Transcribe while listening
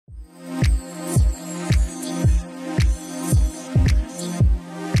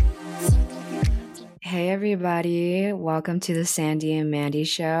everybody. Welcome to the Sandy and Mandy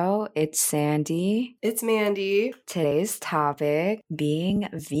Show. It's Sandy. It's Mandy. Today's topic being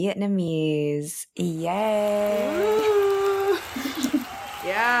Vietnamese. Yay! Ooh.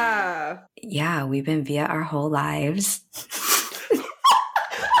 Yeah. Yeah, we've been Viet our whole lives.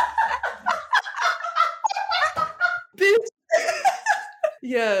 Bitch.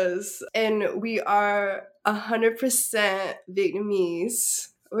 Yes. And we are 100% Vietnamese.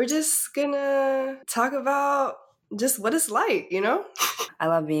 We're just gonna talk about just what it's like, you know? I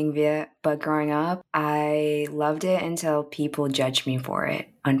love being Viet, but growing up, I loved it until people judged me for it,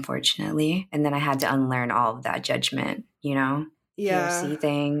 unfortunately. And then I had to unlearn all of that judgment, you know? Yeah. POC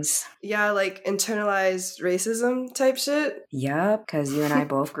things. Yeah, like internalized racism type shit. Yep, because you and I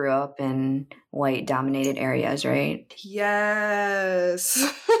both grew up in white-dominated areas, right?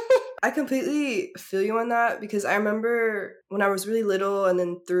 Yes. I completely feel you on that because I remember when I was really little and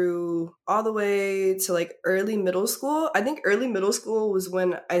then through all the way to like early middle school. I think early middle school was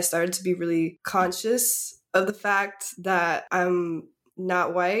when I started to be really conscious of the fact that I'm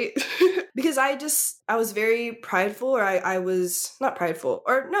not white because I was very prideful, or I was not prideful,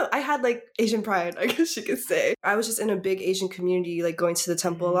 or no, I had like Asian pride, I guess you could say. I was just in a big Asian community, like going to the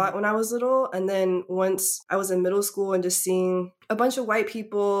temple a lot when I was little. And then once I was in middle school and just seeing a bunch of white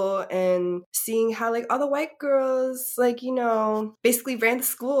people and seeing how like all the white girls, like, you know, basically ran the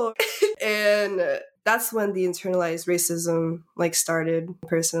school. And that's when the internalized racism like started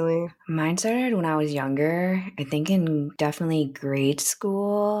personally. Mine started when I was younger. I think in definitely grade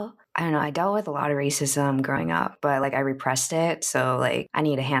school. I don't know. I dealt with a lot of racism growing up, but like I repressed it. So like I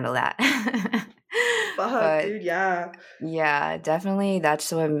need to handle that. Fuck, dude, yeah. Yeah, definitely.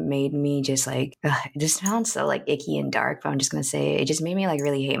 That's what made me just like, it just sounds so like icky and dark, but I'm just going to say it just made me like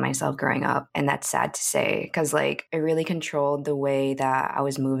really hate myself growing up. And that's sad to say because like it really controlled the way that I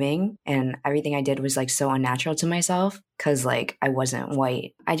was moving, and everything I did was like so unnatural to myself because like I wasn't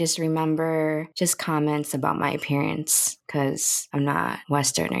white. I just remember just comments about my appearance because I'm not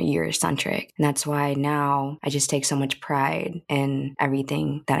Western or Eurocentric. And that's why now I just take so much pride in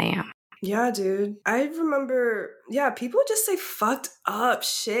everything that I am. Yeah, dude. I remember, people just say fucked up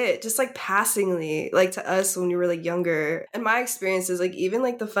shit, just like passingly, like to us when we were like younger. And my experience is like even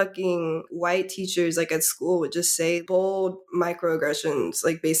like the fucking white teachers like at school would just say bold microaggressions,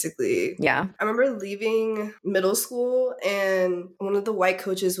 like basically. Yeah. I remember leaving middle school and one of the white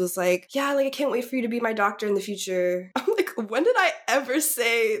coaches was like, yeah, like I can't wait for you to be my doctor in the future. I'm like, when did I ever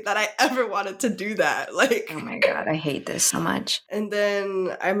say that I ever wanted to do that? Like, oh my God, I hate this so much. And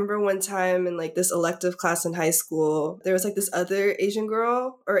then I remember one time in like this elective class in high school, there was like this other Asian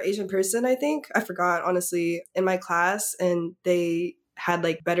girl or Asian person, I think, I forgot honestly, in my class, and they had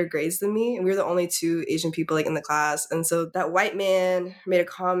like better grades than me, and we were the only two Asian people like in the class. And so that white man made a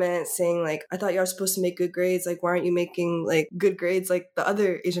comment saying like, I thought y'all were supposed to make good grades, like why aren't you making like good grades like the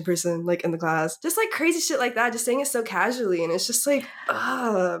other Asian person like in the class? Just like crazy shit like that, just saying it so casually. And it's just like,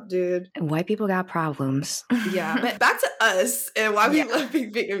 dude, white people got problems. Yeah, but back to us and why we love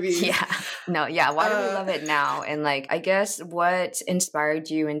being Vietnamese. Why do we love it now? And like I guess what inspired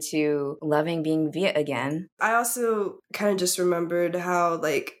you into loving being Viet again? I also kind of just remembered how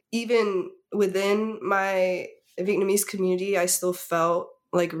like even within my Vietnamese community I still felt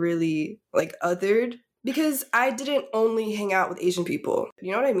like really like othered because I didn't only hang out with Asian people.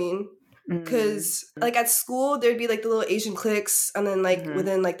 You know what I mean? Because like at school there'd be like the little Asian cliques, and then like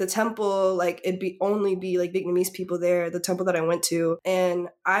within like the temple, like it'd only be like Vietnamese people there, the temple that I went to. And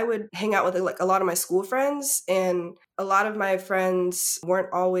I would hang out with like a lot of my school friends, and a lot of my friends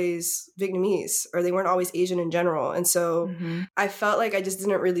weren't always Vietnamese, or they weren't always Asian in general. And so I felt like I just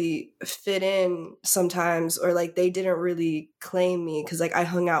didn't really fit in sometimes, or like they didn't really claim me because like I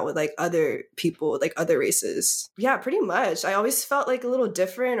hung out with like other people, like other races. Yeah, pretty much. I always felt like a little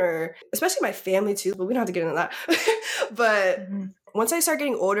different, or especially my family too, but we don't have to get into that. But once I started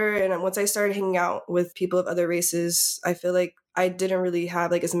getting older and once I started hanging out with people of other races, I feel like I didn't really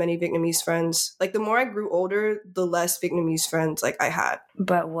have like as many Vietnamese friends. Like the more I grew older, the less Vietnamese friends like I had.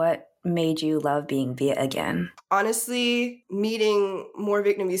 But what made you love being Viet again? Honestly, meeting more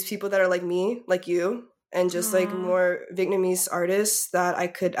Vietnamese people that are like me, like you, and just like more Vietnamese artists that I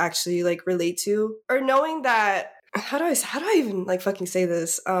could actually like relate to, or knowing that how do I even like fucking say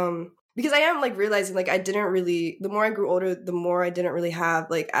this? Because I am like realizing like I didn't really, the more I grew older, the more I didn't really have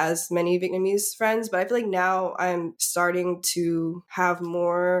like as many Vietnamese friends. But I feel like now I'm starting to have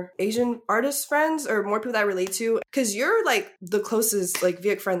more Asian artist friends, or more people that I relate to. Because you're like the closest like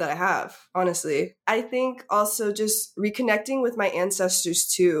Viet friend that I have, honestly. I think also just reconnecting with my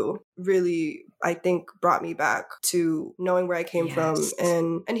ancestors too, really, I think, brought me back to knowing where I came from, Yes.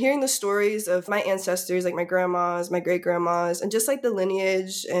 and hearing the stories of my ancestors, like my grandmas, my great grandmas, and just like the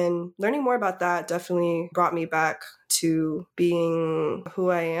lineage, and learning more about that definitely brought me back to being who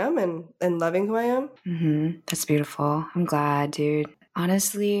I am, and loving who I am. That's beautiful. I'm glad, dude.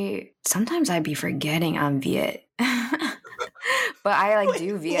 Honestly, sometimes I'd be forgetting I'm Viet. But I like Wait,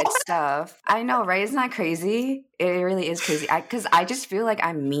 do Viet what? stuff. I know, right? Isn't that crazy? It really is crazy. Because I just feel like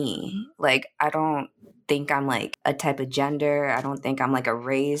I'm me. Like, I don't think I'm like a type of gender. I don't think I'm like a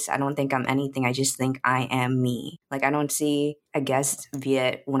race. I don't think I'm anything. I just think I am me. Like, I don't see, I guess,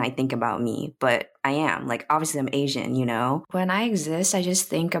 Viet when I think about me, but I am. Like, obviously, I'm Asian, you know? When I exist, I just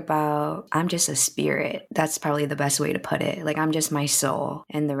think about I'm just a spirit. That's probably the best way to put it. Like, I'm just my soul,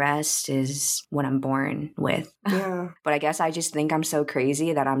 and the rest is what I'm born with. Yeah. But I guess I just think I'm so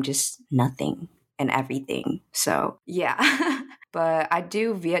crazy that I'm just nothing and everything. So, yeah. But I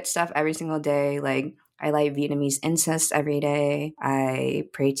do Viet stuff every single day. Like, I light Vietnamese incense every day. I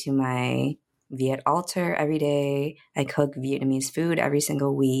pray to my Viet altar every day. I cook Vietnamese food every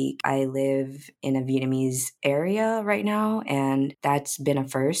single week. I live in a Vietnamese area right now, and that's been a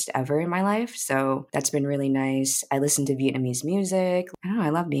first ever in my life. So that's been really nice. I listen to Vietnamese music. I don't know. I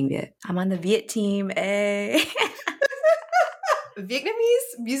love being Viet. I'm on the Viet team. Eh.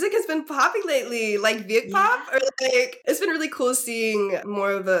 Vietnamese music has been popping lately, like Viet Yeah. pop, or like it's been really cool seeing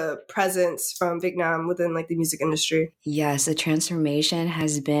more of a presence from Vietnam within like the music industry. Yes, the transformation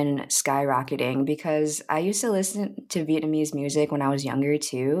has been skyrocketing because I used to listen to Vietnamese music when I was younger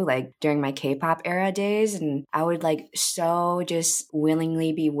too, like during my K-pop era days. And I would like so just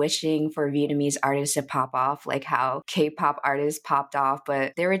willingly be wishing for Vietnamese artists to pop off, like how K-pop artists popped off,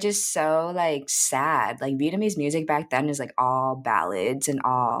 but they were just so like sad. Like Vietnamese music back then is like all ballads and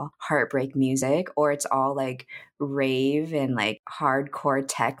all heartbreak music, or it's all like rave and like hardcore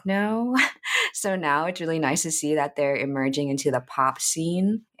techno. So now it's really nice to see that they're emerging into the pop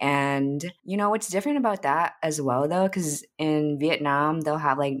scene. And you know what's different about that as well though, because in Vietnam they'll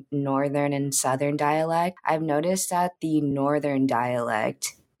have like northern and southern dialect. I've noticed that the northern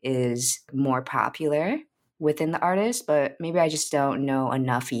dialect is more popular within the artist, but maybe I just don't know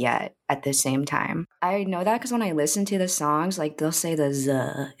enough yet at the same time. I know that because when I listen to the songs, like they'll say the z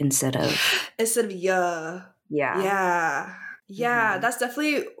Instead of yeah. yeah. Yeah. Yeah, Mhm. that's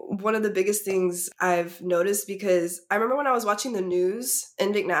definitely one of the biggest things I've noticed, because I remember when I was watching the news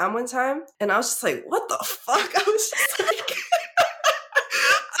in Vietnam one time and I was just like, what the fuck? I was just like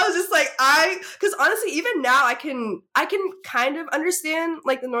I was just like, because honestly, even now I can kind of understand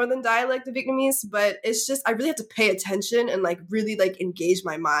like the northern dialect of Vietnamese, but it's just I really have to pay attention and like really like engage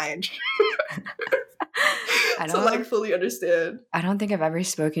my mind I to like don't fully understand. I don't think I've ever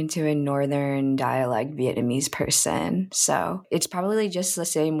spoken to a northern dialect Vietnamese person. So it's probably just the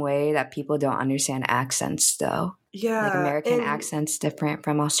same way that people don't understand accents though. Like Yeah, American and accents different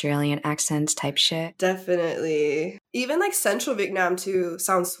from Australian accents type shit. definitely. Even like central Vietnam too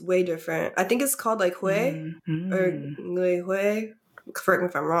sounds way different. I think it's called like Hue or Mm-hmm. Người Hue. Correct me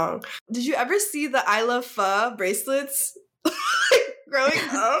if I'm wrong. Did you ever see the I Love Pho bracelets growing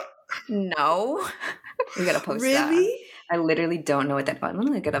up? No. We gotta post that. Really? I literally don't know what that is. Let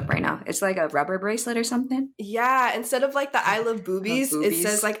me look it up right now. It's like a rubber bracelet or something. Yeah, instead of like the I love Of boobies, it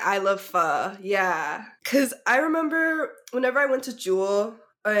says boobies. like I love pho. Yeah. Cause I remember whenever I went to Jewel,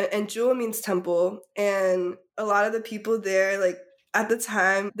 and Jewel means temple, and a lot of the people there, like at the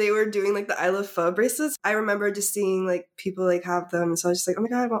time, they were doing like the I love pho bracelets. I remember just seeing like people like have them. So I was just like, oh my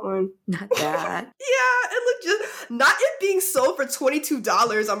God, I want one. Not that. Yeah, it looked just not it being sold for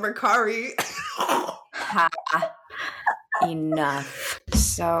 $22 on Mercari. Ha. Enough.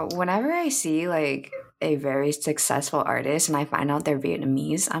 So whenever I see like a very successful artist and I find out they're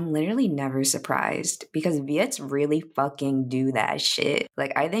Vietnamese, I'm literally never surprised because Viets really fucking do that shit.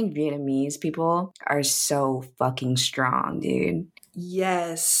 Like I think Vietnamese people are so fucking strong, dude.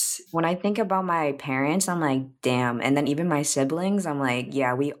 Yes. When I think about my parents, I'm like, damn. And then even my siblings, I'm like,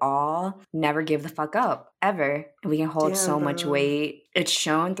 yeah, we all never give the fuck up ever. We can hold Damn, so much bro. weight. It's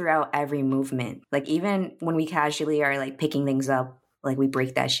shown throughout every movement. Like even when we casually are like picking things up, like we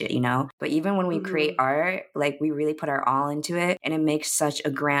break that shit, you know? But even when we create Mhm. art, like we really put our all into it and it makes such a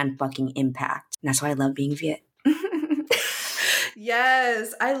grand fucking impact. And that's why I love being Viet.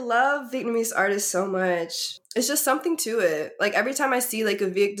 Yes, I love Vietnamese artists so much. It's just something to it. Like every time I see like a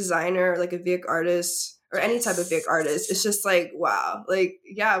Viet designer or like a Viet artist or any type of Viet artist, it's just like, wow. Like,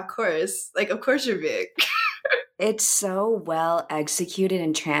 yeah, of course. Like, of course you're Viet. It's so well executed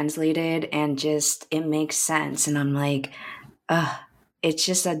and translated and just it makes sense. And I'm like, it's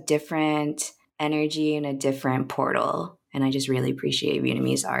just a different energy and a different portal. And I just really appreciate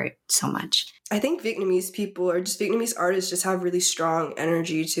Vietnamese art so much. I think Vietnamese people or just Vietnamese artists just have really strong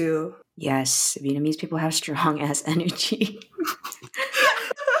energy too. Yes, Vietnamese people have strong ass energy.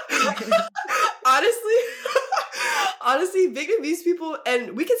 honestly, honestly, Vietnamese people,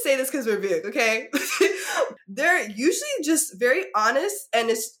 and we can say this because we're Viet, okay? They're usually just very honest, and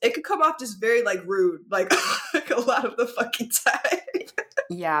it could come off just very like rude, like, like a lot of the fucking time.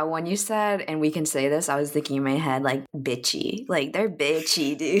 Yeah, when you said, and we can say this, I was thinking in my head, like, bitchy. Like, they're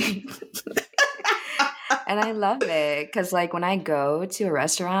bitchy, dude. And I love it because, like, when I go to a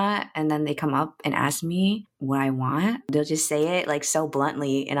restaurant and then they come up and ask me what I want, they'll just say it, like, so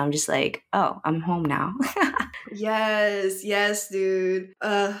bluntly. And I'm just like, oh, I'm home now. Yes, dude.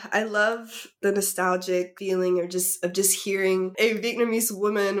 I love the nostalgic feeling of just hearing a Vietnamese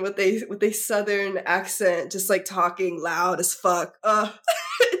woman with a southern accent, just like talking loud as fuck.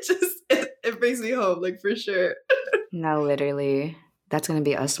 It brings me home, like for sure. No, literally. That's going to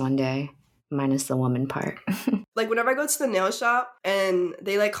be us one day, minus the woman part. Like whenever I go to the nail shop and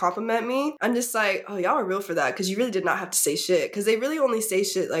they like compliment me, I'm just like, oh, y'all are real for that because you really did not have to say shit because they really only say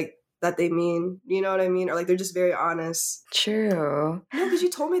shit like that they mean, you know what I mean? Or like they're just very honest. True. No, because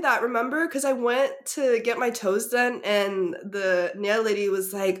you told me that, remember? Because I went to get my toes done and the nail lady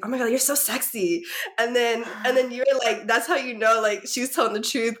was like, oh my God, you're so sexy. And then you were like, that's how you know like she was telling the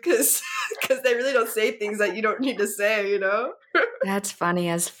truth because they really don't say things that you don't need to say, you know? That's funny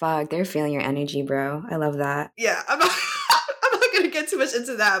as fuck. They're feeling your energy, bro. I love that. Yeah, I'm not going to get too much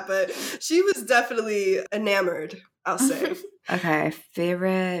into that, but she was definitely enamored, I'll say. Okay,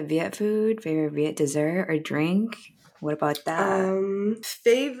 favorite Viet food, favorite Viet dessert or drink? What about that?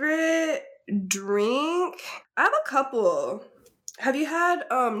 Favorite drink? I have a couple. Have you had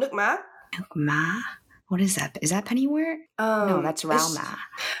Nook Ma? Nook Ma? What is that? Is that pennywort? No, that's Rao Ma.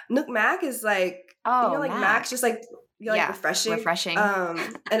 Nook Mac is like, like Mac's just like, refreshing. And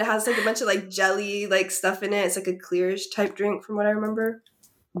it has like a bunch of like jelly like stuff in it. It's like a clearish type drink from what I remember.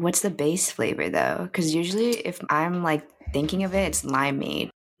 What's the base flavor though? Because usually if I'm like thinking of it, it's limeade.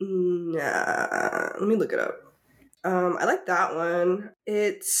 Nah, let me look it up. I like that one.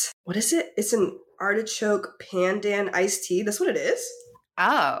 What is it? It's an artichoke pandan iced tea. That's what it is.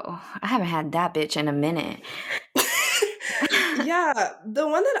 Oh, I haven't had that bitch in a minute. Yeah, the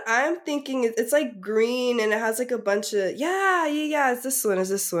one that I'm thinking is it's like green and it has like a bunch of it's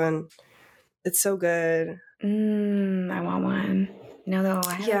this one. It's so good. I want one. No, though,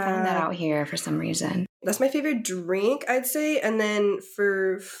 I haven't found that out here for some reason. That's my favorite drink, I'd say. And then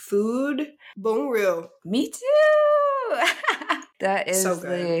for food, bông riêu. Me too! That is so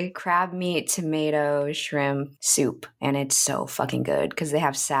the crab meat, tomato, shrimp soup. And it's so fucking good because they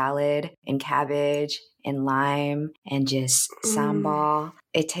have salad and cabbage and lime and just sambal.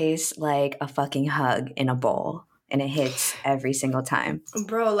 It tastes like a fucking hug in a bowl. And it hits every single time.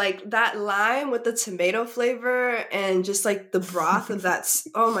 Bro, like that lime with the tomato flavor and just like the broth of that.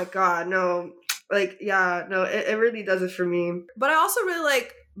 Oh my God, no. Like, yeah, no, it really does it for me. But I also really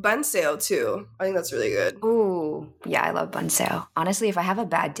like bun sale too. I think that's really good. Ooh, yeah, I love bun sale. Honestly, if I have a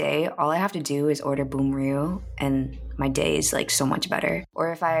bad day, all I have to do is order Boom Ryu and my day is like so much better.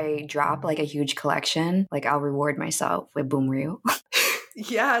 Or if I drop like a huge collection, like I'll reward myself with Boom Ryu.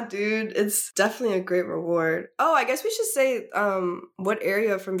 Yeah, dude, it's definitely a great reward. Oh, I guess we should say what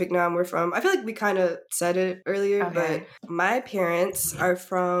area from Vietnam we're from. I feel like we kind of said it earlier, but my parents are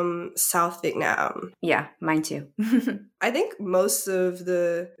from South Vietnam. Yeah, mine too. I think most of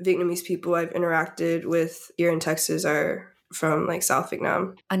the Vietnamese people I've interacted with here in Texas are from like South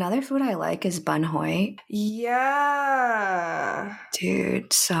Vietnam. Another food I like is bun hoi. Yeah.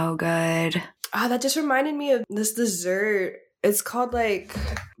 Dude, so good. Ah, that just reminded me of this dessert. It's called like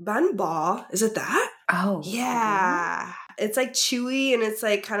bun ball. Is it that? Oh. Yeah. It's like chewy and it's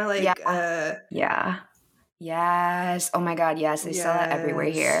like kind of like yeah. Yes. Oh my God, yes. They sell it everywhere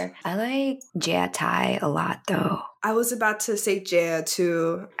here. I like Jia Thai a lot though. I was about to say Jia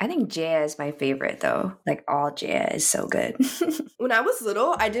too. I think Jia is my favorite though. Like all Jia is so good. When I was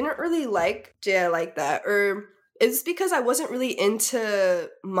little, I didn't really like Jia like that. Or it's because I wasn't really into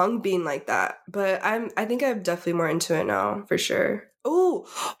mung bean like that. But I think I'm definitely more into it now, for sure. Oh,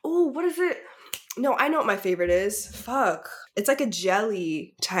 what is it? No, I know what my favorite is. Fuck. It's like a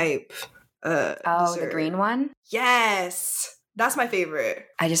jelly type dessert. The green one? Yes. That's my favorite.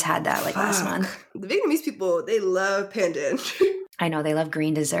 I just had that like last month. The Vietnamese people, they love pandan. I know, they love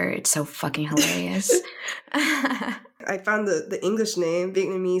green dessert. It's so fucking hilarious. I found the English name,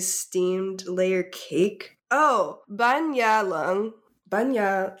 Vietnamese steamed layer cake. Oh, banh ya lung. Banh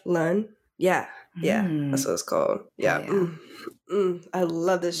ya lun. Yeah, that's what it's called. Yeah. I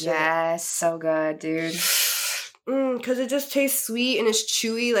love this shit. Yes, so good, dude. Because it just tastes sweet and it's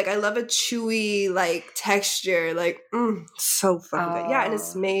chewy. Like, I love a chewy, like, texture. Like, so fucking good. Yeah, and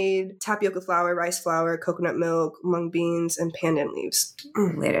it's Oh, made tapioca flour, rice flour, coconut milk, mung beans, and pandan leaves.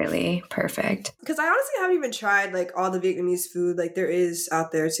 literally perfect. Because I honestly haven't even tried, like, all the Vietnamese food, like, there is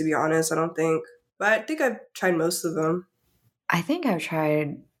out there, to be honest, I don't think. But I think I've tried most of them. I think I've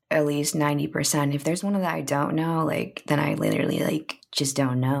tried at least 90%. If there's one that I don't know, like, then I literally, like, just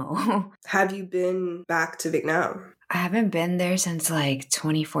don't know. Have you been back to Vietnam? I haven't been there since, like,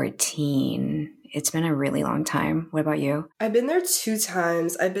 2014. It's been a really long time. What about you? I've been there 2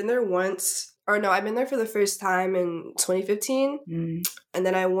 times. I've been there once, or no, I've been there for the first time in 2015. Mm, And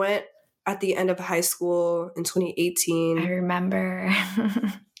then I went at the end of high school in I 2018. remember.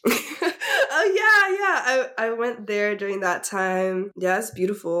 Oh, yeah. I went there during that time. Yeah, it's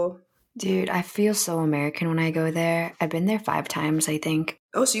beautiful. Dude, I feel so American when I go there. I've been there 5 times, I think.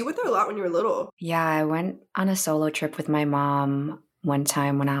 Oh, so you went there a lot when you were little. Yeah, I went on a solo trip with my mom one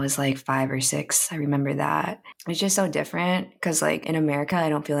time when I was like 5 or 6. I remember that. It's just so different because, like, in America, I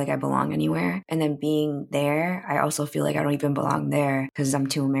don't feel like I belong anywhere. And then being there, I also feel like I don't even belong there because I'm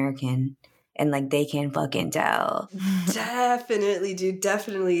too American. And, like, they can fucking tell. Definitely, dude,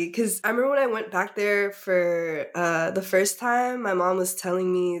 definitely. Because I remember when I went back there for the first time, my mom was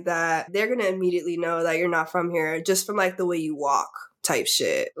telling me that they're going to immediately know that you're not from here just from, like, the way you walk type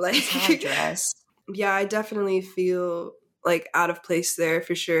shit. Like, That's how I dress. yeah, I definitely feel like out of place there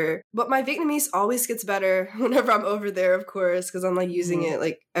for sure. But my Vietnamese always gets better whenever I'm over there, of course, because I'm like using Mhm. it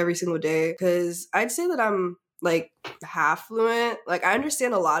like every single day. Because I'd say that I'm like half fluent. Like, I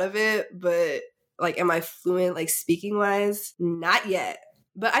understand a lot of it, but like, am I fluent like speaking wise? Not yet.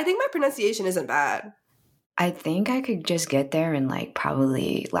 But I think my pronunciation isn't bad. I think I could just get there in like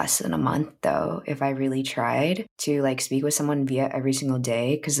probably less than a month though, if I really tried to like speak with someone via every single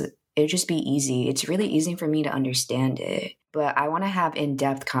day, because it'd just be easy. It's really easy for me to understand it, but I want to have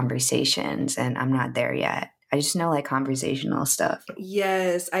in-depth conversations and I'm not there yet. I just know like conversational stuff.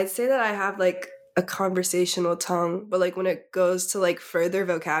 Yes, I'd say that I have like a conversational tongue, but like when it goes to like further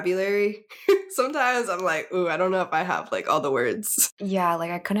vocabulary, sometimes I'm like, ooh, I don't know if I have like all the words. Yeah,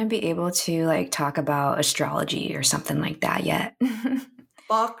 like I couldn't be able to like talk about astrology or something like that yet.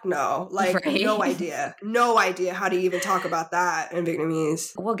 Fuck no. Like, no Right? idea. No idea how to even talk about that in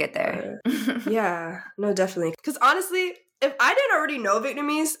Vietnamese. We'll get there. But yeah, no, definitely. Because honestly, if I didn't already know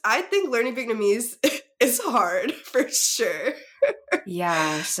Vietnamese, I think learning Vietnamese is hard for sure.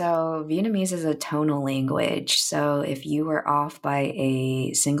 Yeah, so Vietnamese is a tonal language. So if you were off by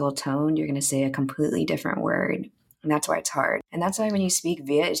a single tone, you're going to say a completely different word. And that's why it's hard. And that's why when you speak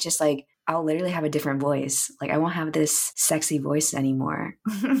Viet, it's just like, I'll literally have a different voice. Like, I won't have this sexy voice anymore.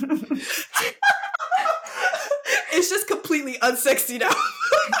 It's just completely unsexy now.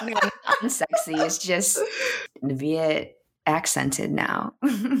 No, not unsexy. It's just Viet accented now.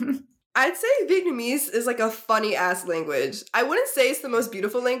 I'd say Vietnamese is like a funny ass language. I wouldn't say it's the most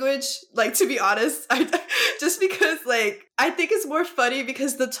beautiful language, like, to be honest. Just because like I think it's more funny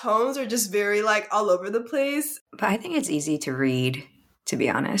because the tones are just very like all over the place. But I think it's easy to read, to be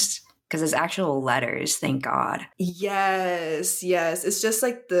honest, because it's actual letters, thank God. Yes, yes. It's just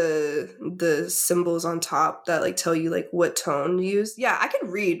like the symbols on top that like tell you like what tone to use. Yeah, I can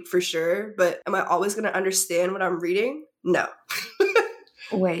read for sure, but am I always gonna understand what I'm reading? No.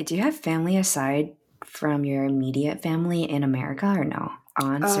 Wait, do you have family aside from your immediate family in America or no?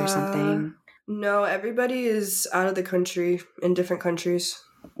 Aunts or Uh something? no, everybody is out of the country in different countries.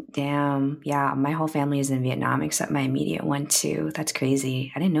 Damn. Yeah, my whole family is in Vietnam except my immediate one too. That's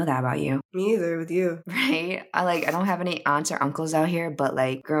crazy. I didn't know that about you. Me either with you. Right? I don't have any aunts or uncles out here, but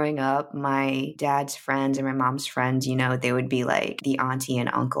like growing up, my dad's friends and my mom's friends, they would be like the auntie and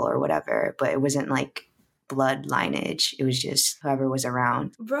uncle or whatever, but it wasn't like blood lineage. It was just whoever was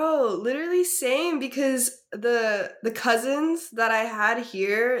around. Bro, literally same because the cousins that I had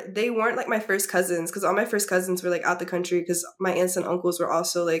here, they weren't like my first cousins because all my first cousins were like out the country because my aunts and uncles were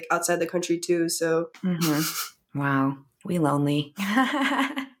also like outside the country too. So Wow. We lonely.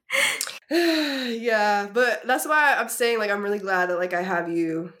 yeah, but that's why I'm saying like I'm really glad that like I have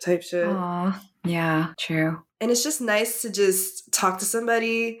you type shit. Aw. Yeah, true. And it's just nice to just talk to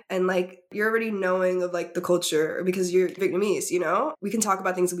somebody and like you're already knowing of like the culture because you're Vietnamese, you know? We can talk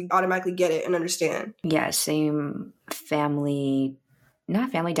about things and we automatically get it and understand. Yeah, same family,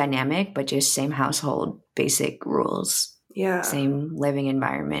 not family dynamic, but just same household, basic rules, Yeah. same living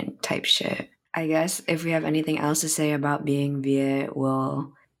environment type shit. I guess if we have anything else to say about being Viet,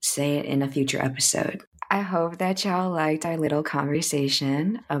 we'll say it in a future episode. I hope that y'all liked our little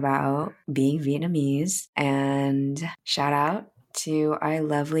conversation about being Vietnamese, and shout out to our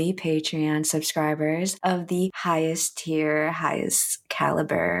lovely Patreon subscribers of the highest tier, highest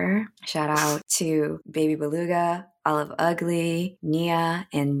caliber. Shout out to Baby Beluga, Olive Ugly, Nia,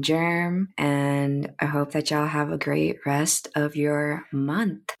 and Germ. And I hope that y'all have a great rest of your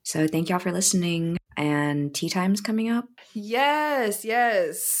month. So thank y'all for listening. And tea time's coming up.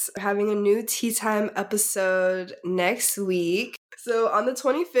 Yes. Having a new tea time episode next week. So on the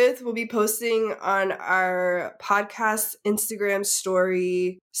 25th, we'll be posting on our podcast Instagram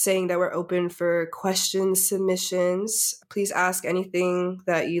story saying that we're open for question submissions. Please ask anything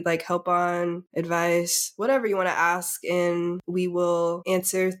that you'd like help on, advice, whatever you want to ask, and we will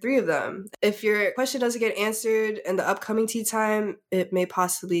answer 3 of them. If your question doesn't get answered in the upcoming tea time, it may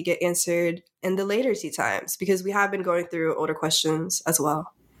possibly get answered in the later tea times because we have been going through older questions as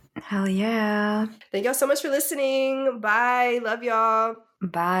well. Hell yeah. Thank y'all so much for listening. Bye. Love y'all.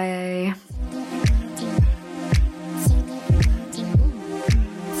 Bye.